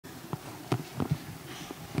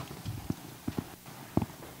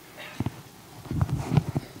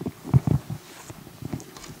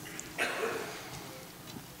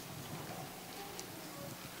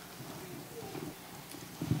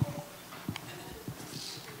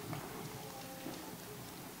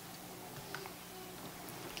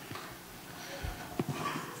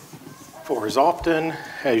For as often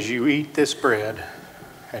as you eat this bread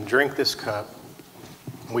and drink this cup,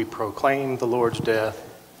 we proclaim the Lord's death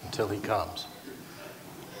until he comes.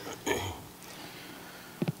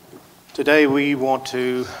 Today we want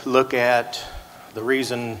to look at the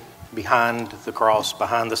reason behind the cross,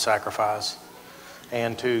 behind the sacrifice.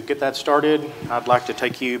 And to get that started, I'd like to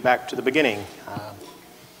take you back to the beginning.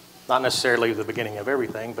 Not necessarily the beginning of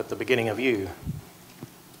everything, but the beginning of you.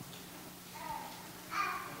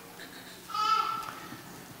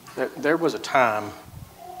 There was a time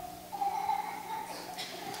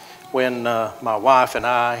when my wife and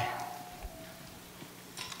I,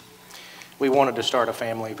 we wanted to start a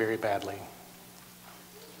family very badly,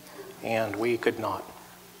 and we could not.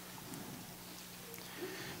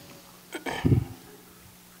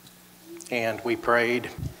 And we prayed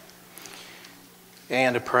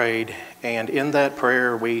and prayed, and in that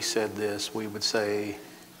prayer we said this. We would say,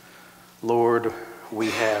 Lord,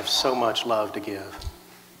 we have so much love to give.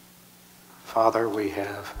 Father, we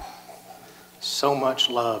have so much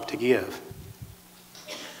love to give.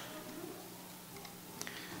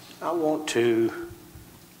 I want to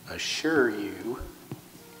assure you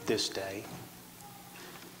this day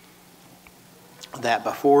that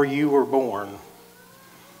before you were born,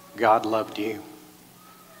 God loved you.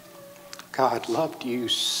 God loved you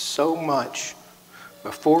so much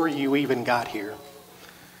before you even got here.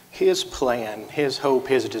 His plan, his hope,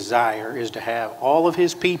 his desire is to have all of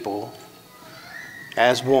his people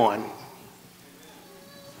as one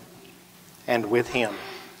and with him.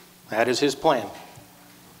 That is his plan.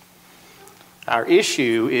 Our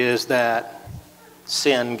issue is that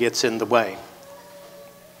sin gets in the way.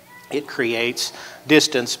 It creates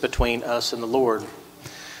distance between us and the Lord.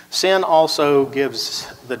 Sin also gives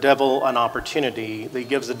the devil an opportunity. It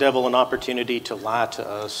gives the devil an opportunity to lie to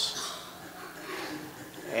us.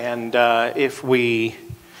 And if we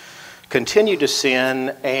continue to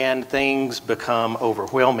sin and things become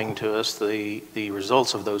overwhelming to us, the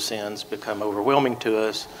results of those sins become overwhelming to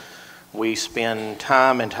us, we spend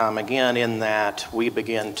time and time again in that we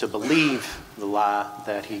begin to believe the lie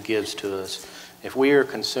that he gives to us. If we are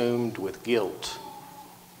consumed with guilt,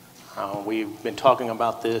 we've been talking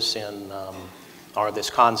about this or this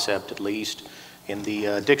concept at least, in the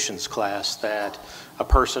addictions class, that a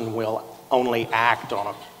person will only act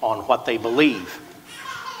on what they believe.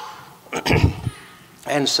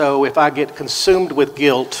 And so if I get consumed with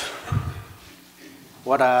guilt,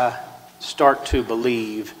 what I start to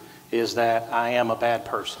believe is that I am a bad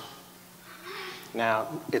person. Now,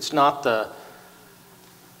 it's not the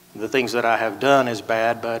things that I have done is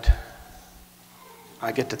bad, but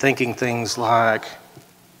I get to thinking things like,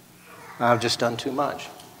 I've just done too much.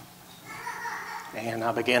 And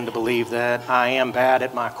I begin to believe that I am bad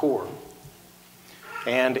at my core.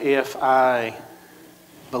 And if I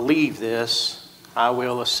believe this, I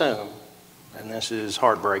will assume, and this is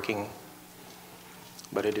heartbreaking,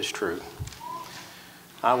 but it is true,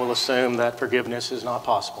 I will assume that forgiveness is not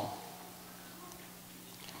possible.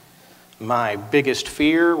 My biggest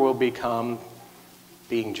fear will become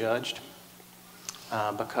being judged,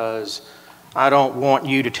 because I don't want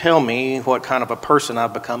you to tell me what kind of a person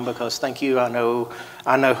I've become, because thank you, I know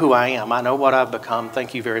who I am. I know what I've become.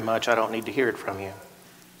 Thank you very much. I don't need to hear it from you.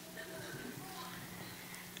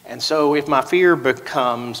 And so if my fear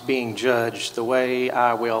becomes being judged, the way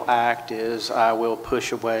I will act is I will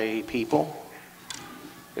push away people.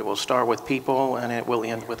 It will start with people and it will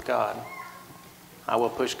end with God. I will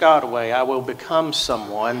push God away. I will become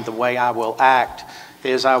someone. The way I will act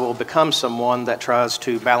is I will become someone that tries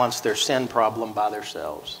to balance their sin problem by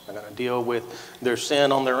themselves. They're going to deal with their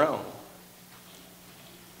sin on their own.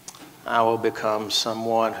 I will become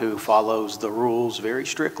someone who follows the rules very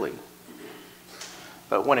strictly.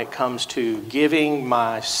 But when it comes to giving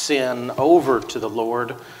my sin over to the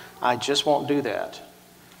Lord, I just won't do that.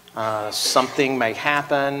 Something may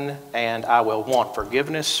happen and I will want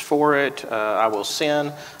forgiveness for it. I will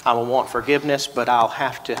sin, I will want forgiveness, but I'll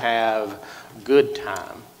have to have good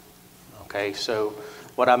time. Okay, so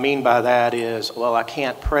what I mean by that is, well, I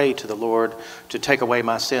can't pray to the Lord to take away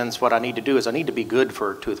my sins. What I need to do is I need to be good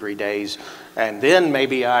for 2 or 3 days, and then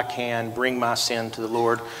maybe I can bring my sin to the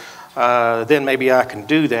Lord. Then maybe I can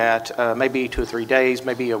do that, maybe 2 or 3 days,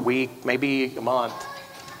 maybe a week, maybe a month.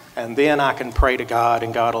 And then I can pray to God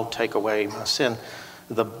and God will take away my sin.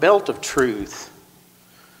 The belt of truth,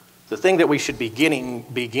 the thing that we should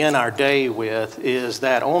begin our day with is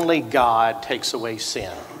that only God takes away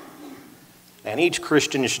sin. And each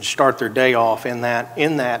Christian should start their day off in that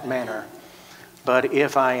manner. But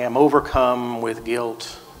if I am overcome with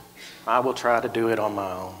guilt, I will try to do it on my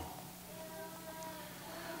own.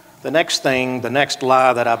 The next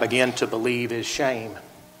lie that I begin to believe is shame.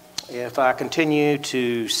 If I continue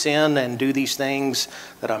to sin and do these things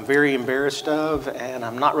that I'm very embarrassed of and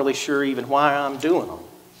I'm not really sure even why I'm doing them,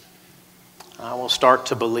 I will start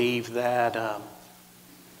to believe that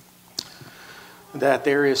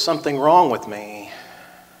there is something wrong with me,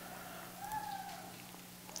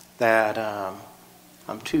 that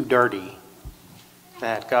I'm too dirty,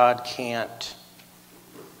 that God can't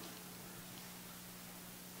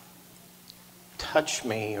touch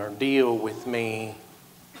me or deal with me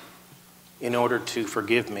in order to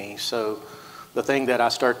forgive me. So the thing that I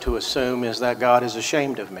start to assume is that God is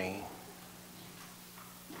ashamed of me.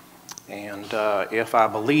 And if I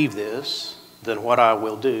believe this, then what I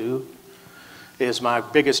will do is my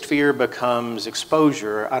biggest fear becomes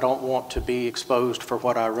exposure. I don't want to be exposed for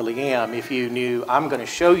what I really am. If you knew, I'm going to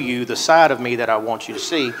show you the side of me that I want you to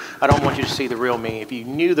see. I don't want you to see the real me. If you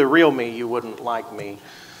knew the real me, you wouldn't like me.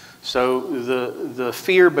 So the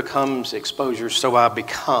fear becomes exposure. So I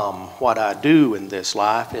become what I do in this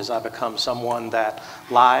life is I become someone that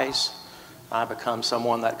lies. I become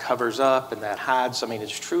someone that covers up and that hides. I mean,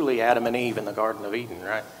 it's truly Adam and Eve in the Garden of Eden,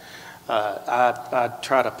 right? I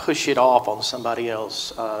try to push it off on somebody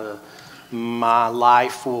else. My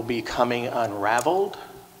life will be coming unraveled,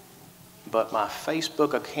 but my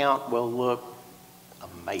Facebook account will look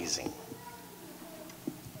amazing.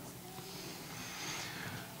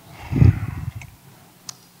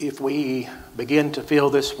 If we begin to feel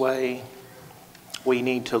this way, we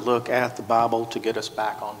need to look at the Bible to get us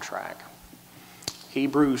back on track.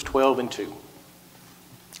 Hebrews 12:2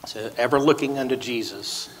 says, ever looking unto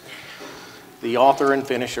Jesus, the author and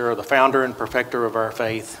finisher, the founder and perfecter of our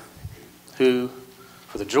faith, who,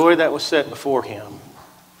 for the joy that was set before him,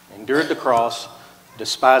 endured the cross,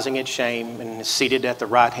 despising its shame, and is seated at the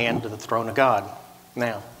right hand of the throne of God.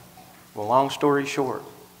 Now, well, long story short,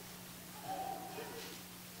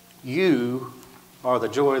 you are the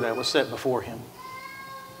joy that was set before him.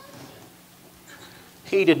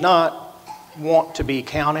 He did not want to be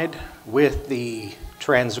counted with the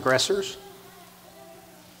transgressors.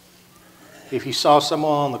 If you saw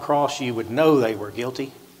someone on the cross, you would know they were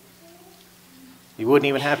guilty. You wouldn't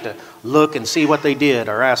even have to look and see what they did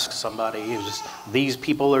or ask somebody. It was just, these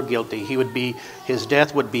people are guilty. His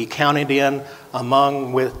death would be counted in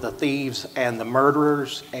among with the thieves and the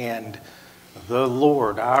murderers, and the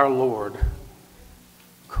Lord, our Lord,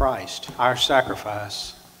 Christ, our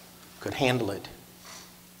sacrifice, could handle it.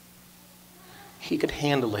 He could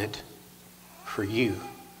handle it for you.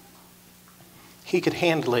 He could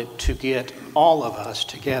handle it to get all of us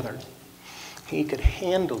together. He could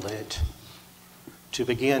handle it to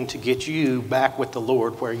begin to get you back with the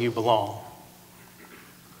Lord where you belong.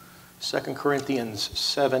 2 Corinthians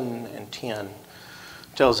 7:10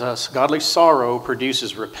 tells us, godly sorrow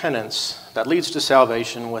produces repentance that leads to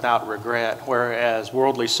salvation without regret, whereas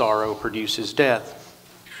worldly sorrow produces death.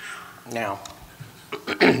 Now,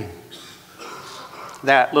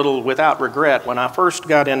 that little without regret, when I first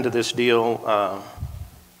got into this deal,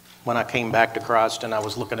 when I came back to Christ and I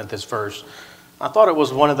was looking at this verse, I thought it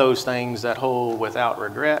was one of those things, that whole without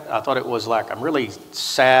regret. I thought it was like, I'm really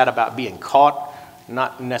sad about being caught,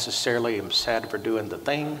 not necessarily I'm sad for doing the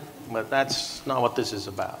thing, but that's not what this is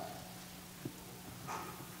about.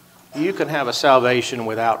 You can have a salvation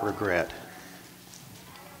without regret.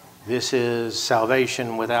 This is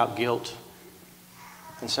salvation without guilt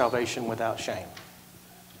and salvation without shame.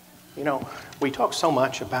 You know, we talk so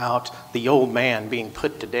much about the old man being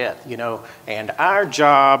put to death, you know, and our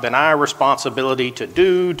job and our responsibility to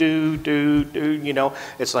do, you know.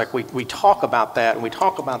 It's like we talk about that and we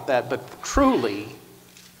talk about that, but truly,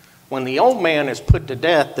 when the old man is put to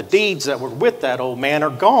death, the deeds that were with that old man are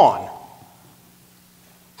gone.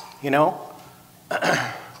 You know?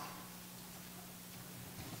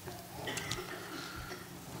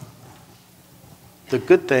 The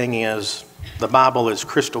good thing is, the Bible is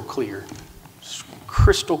crystal clear. It's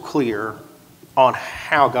crystal clear on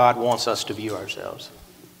how God wants us to view ourselves.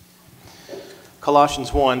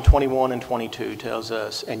 Colossians 1:21 and 22 tells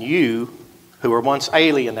us, and you who were once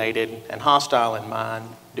alienated and hostile in mind,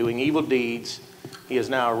 doing evil deeds, he is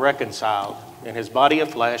now reconciled in his body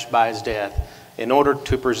of flesh by his death, in order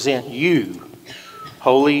to present you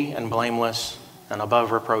holy and blameless and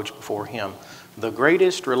above reproach before him. The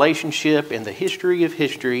greatest relationship in the history of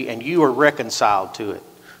history, and you are reconciled to it.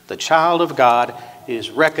 The child of God is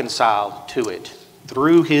reconciled to it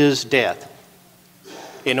through his death,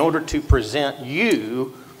 in order to present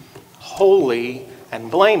you holy and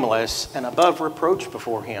blameless and above reproach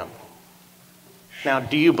before him. Now,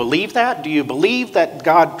 do you believe that? Do you believe that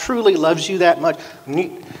God truly loves you that much?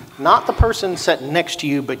 Not the person sitting next to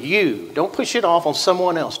you, but you. Don't push it off on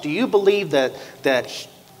someone else. Do you believe that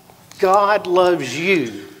God loves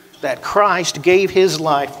you, that Christ gave his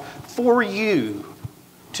life for you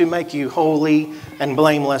to make you holy and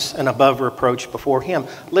blameless and above reproach before him?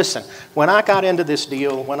 Listen, when I got into this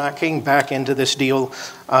deal, when I came back into this deal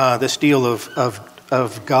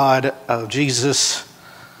of God, of Jesus,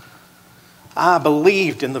 I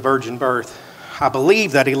believed in the virgin birth. I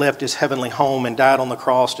believe that he left his heavenly home and died on the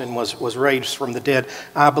cross and was raised from the dead.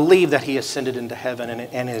 I believe that he ascended into heaven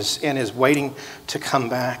and is waiting to come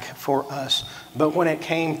back for us. But when it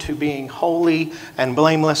came to being holy and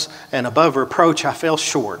blameless and above reproach, I fell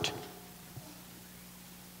short.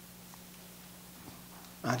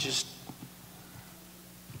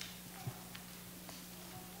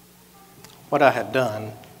 What I had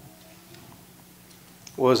done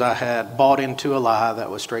was I had bought into a lie that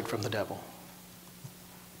was straight from the devil.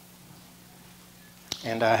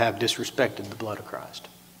 And I have disrespected the blood of Christ.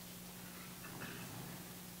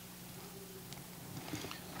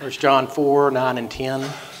 1 John 4, 9 and 10.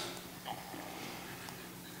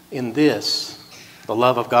 In this, the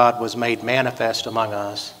love of God was made manifest among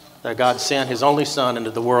us, that God sent his only Son into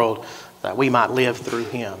the world that we might live through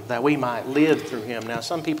him. That we might live through him. Now,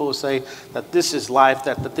 some people will say that this is life,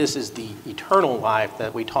 that this is the eternal life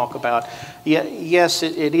that we talk about. Yes,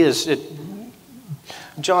 it is.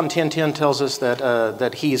 John 10:10 tells us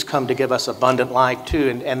that he has come to give us abundant life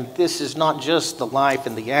too. And this is not just the life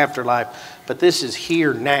in the afterlife, but this is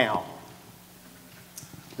here now.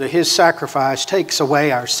 That his sacrifice takes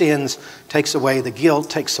away our sins, takes away the guilt,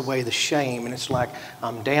 takes away the shame. And it's like,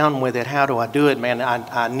 I'm down with it. How do I do it, man?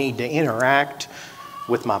 I need to interact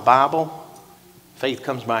with my Bible. Faith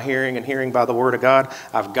comes by hearing, and hearing by the Word of God.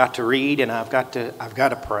 I've got to read, and I've got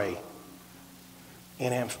to pray.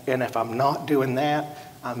 And if I'm not doing that,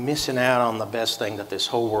 I'm missing out on the best thing that this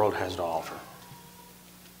whole world has to offer.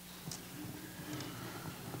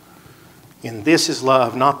 And this is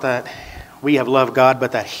love, not that we have loved God,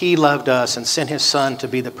 but that he loved us and sent his Son to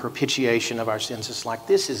be the propitiation of our sins. It's like,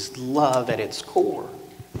 this is love at its core.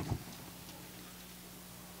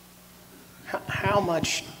 How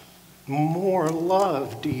much more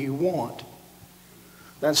love do you want?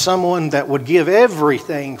 That someone that would give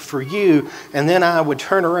everything for you, and then I would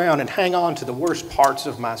turn around and hang on to the worst parts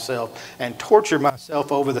of myself and torture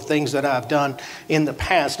myself over the things that I've done in the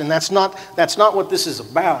past. And that's not what this is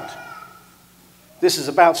about. This is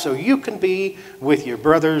about so you can be with your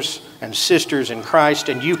brothers and sisters in Christ,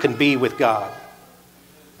 and you can be with God.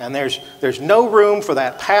 And there's no room for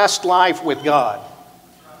that past life with God.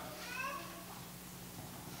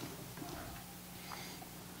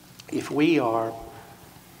 If we are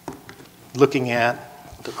looking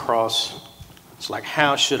at the cross, it's like,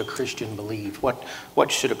 how should a Christian believe?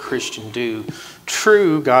 What should a Christian do?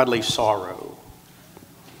 True godly sorrow.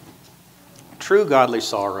 True godly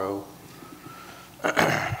sorrow.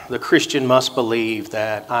 The Christian must believe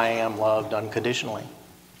that I am loved unconditionally.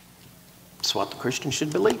 That's what the Christian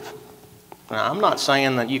should believe. Now, I'm not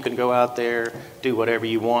saying that you can go out there, do whatever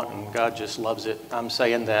you want, and God just loves it. I'm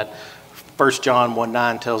saying that 1 John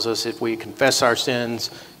 1:9 tells us if we confess our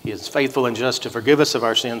sins, he is faithful and just to forgive us of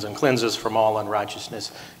our sins and cleanse us from all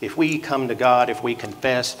unrighteousness. If we come to God, if we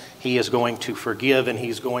confess, he is going to forgive and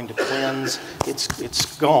he's going to cleanse.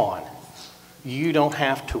 It's gone. You don't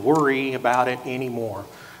have to worry about it anymore.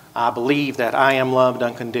 I believe that I am loved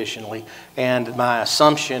unconditionally, and my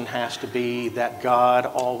assumption has to be that God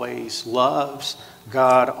always loves,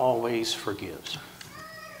 God always forgives.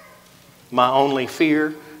 My only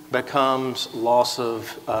fear becomes loss of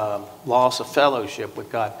fellowship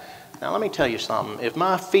with God. Now, let me tell you something. If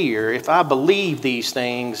I believe these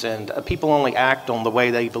things, and people only act on the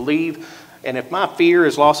way they believe, and if my fear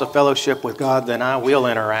is loss of fellowship with God, then I will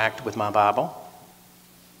interact with my Bible,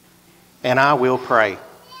 and I will pray,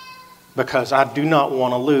 because I do not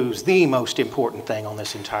want to lose the most important thing on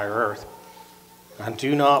this entire earth. I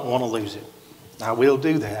do not want to lose it. I will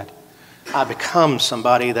do that. I become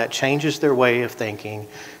somebody that changes their way of thinking,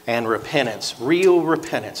 and repentance, real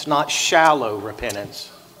repentance, not shallow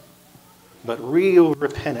repentance, but real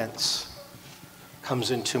repentance comes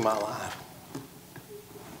into my life.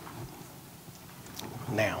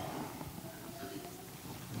 Now,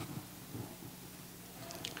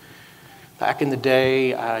 back in the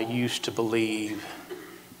day, I used to believe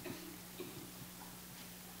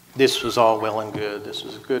this was all well and good. This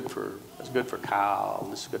was good for Kyle.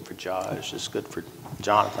 This is good for Josh. This is good for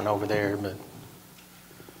Jonathan over there. But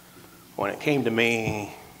when it came to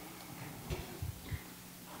me,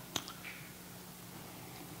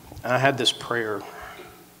 I had this prayer.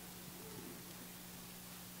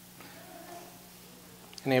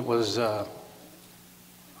 And it was,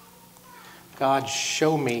 God,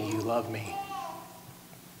 show me you love me.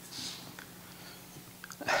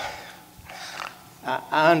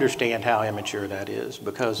 I understand how immature that is,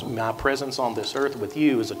 because my presence on this earth with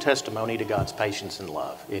you is a testimony to God's patience and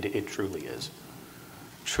love. It truly is.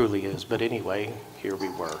 Truly is. But anyway, here we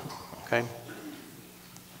were. Okay?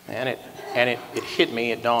 And it hit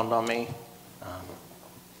me, it dawned on me,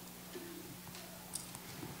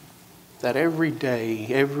 that every day,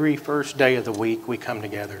 every first day of the week, we come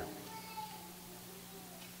together.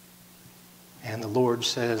 And the Lord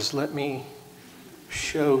says, let me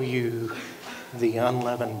show you the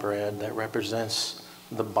unleavened bread that represents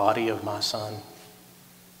the body of my Son.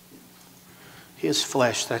 His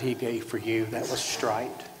flesh that he gave for you, that was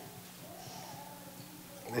striped.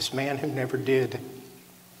 This man who never did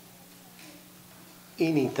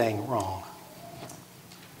anything wrong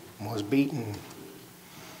was beaten.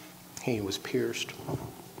 He was pierced.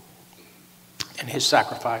 And his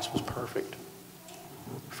sacrifice was perfect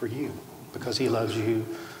for you because he loves you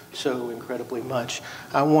so incredibly much.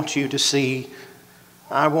 I want you to see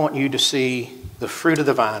the fruit of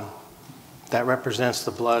the vine that represents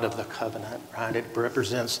the blood of the covenant, right? It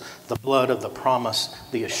represents the blood of the promise,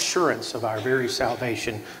 the assurance of our very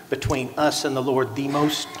salvation between us and the Lord, the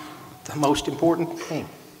most important thing.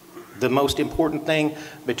 The most important thing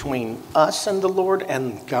between us and the Lord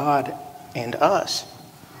and God and us.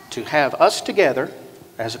 To have us together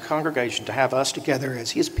as a congregation, to have us together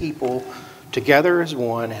as his people, together as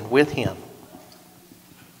one and with him.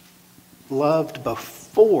 Loved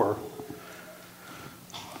before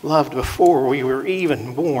we were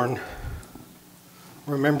even born.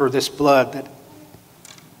 Remember this blood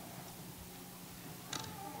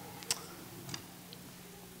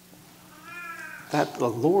that the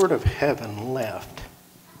Lord of heaven left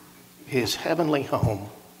his heavenly home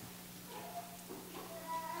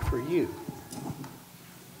for you,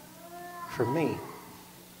 for me.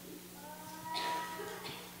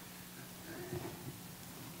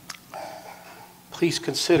 Please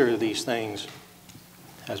consider these things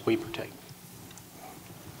as we partake.